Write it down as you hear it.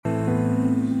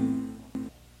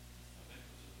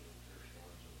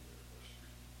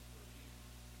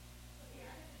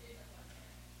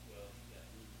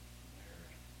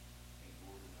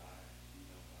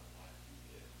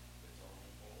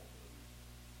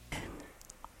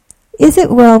Is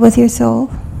it well with your soul?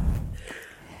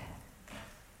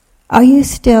 Are you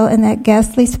still in that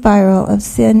ghastly spiral of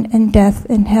sin and death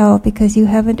and hell because you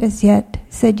haven't as yet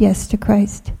said yes to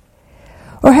Christ?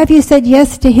 Or have you said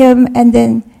yes to Him and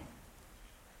then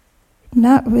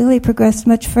not really progressed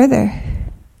much further?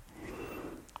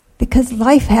 Because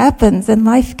life happens and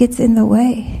life gets in the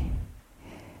way.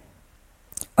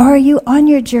 Or are you on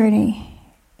your journey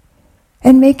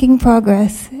and making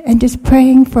progress and just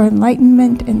praying for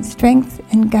enlightenment and strength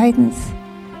and guidance?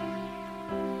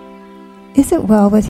 Is it well with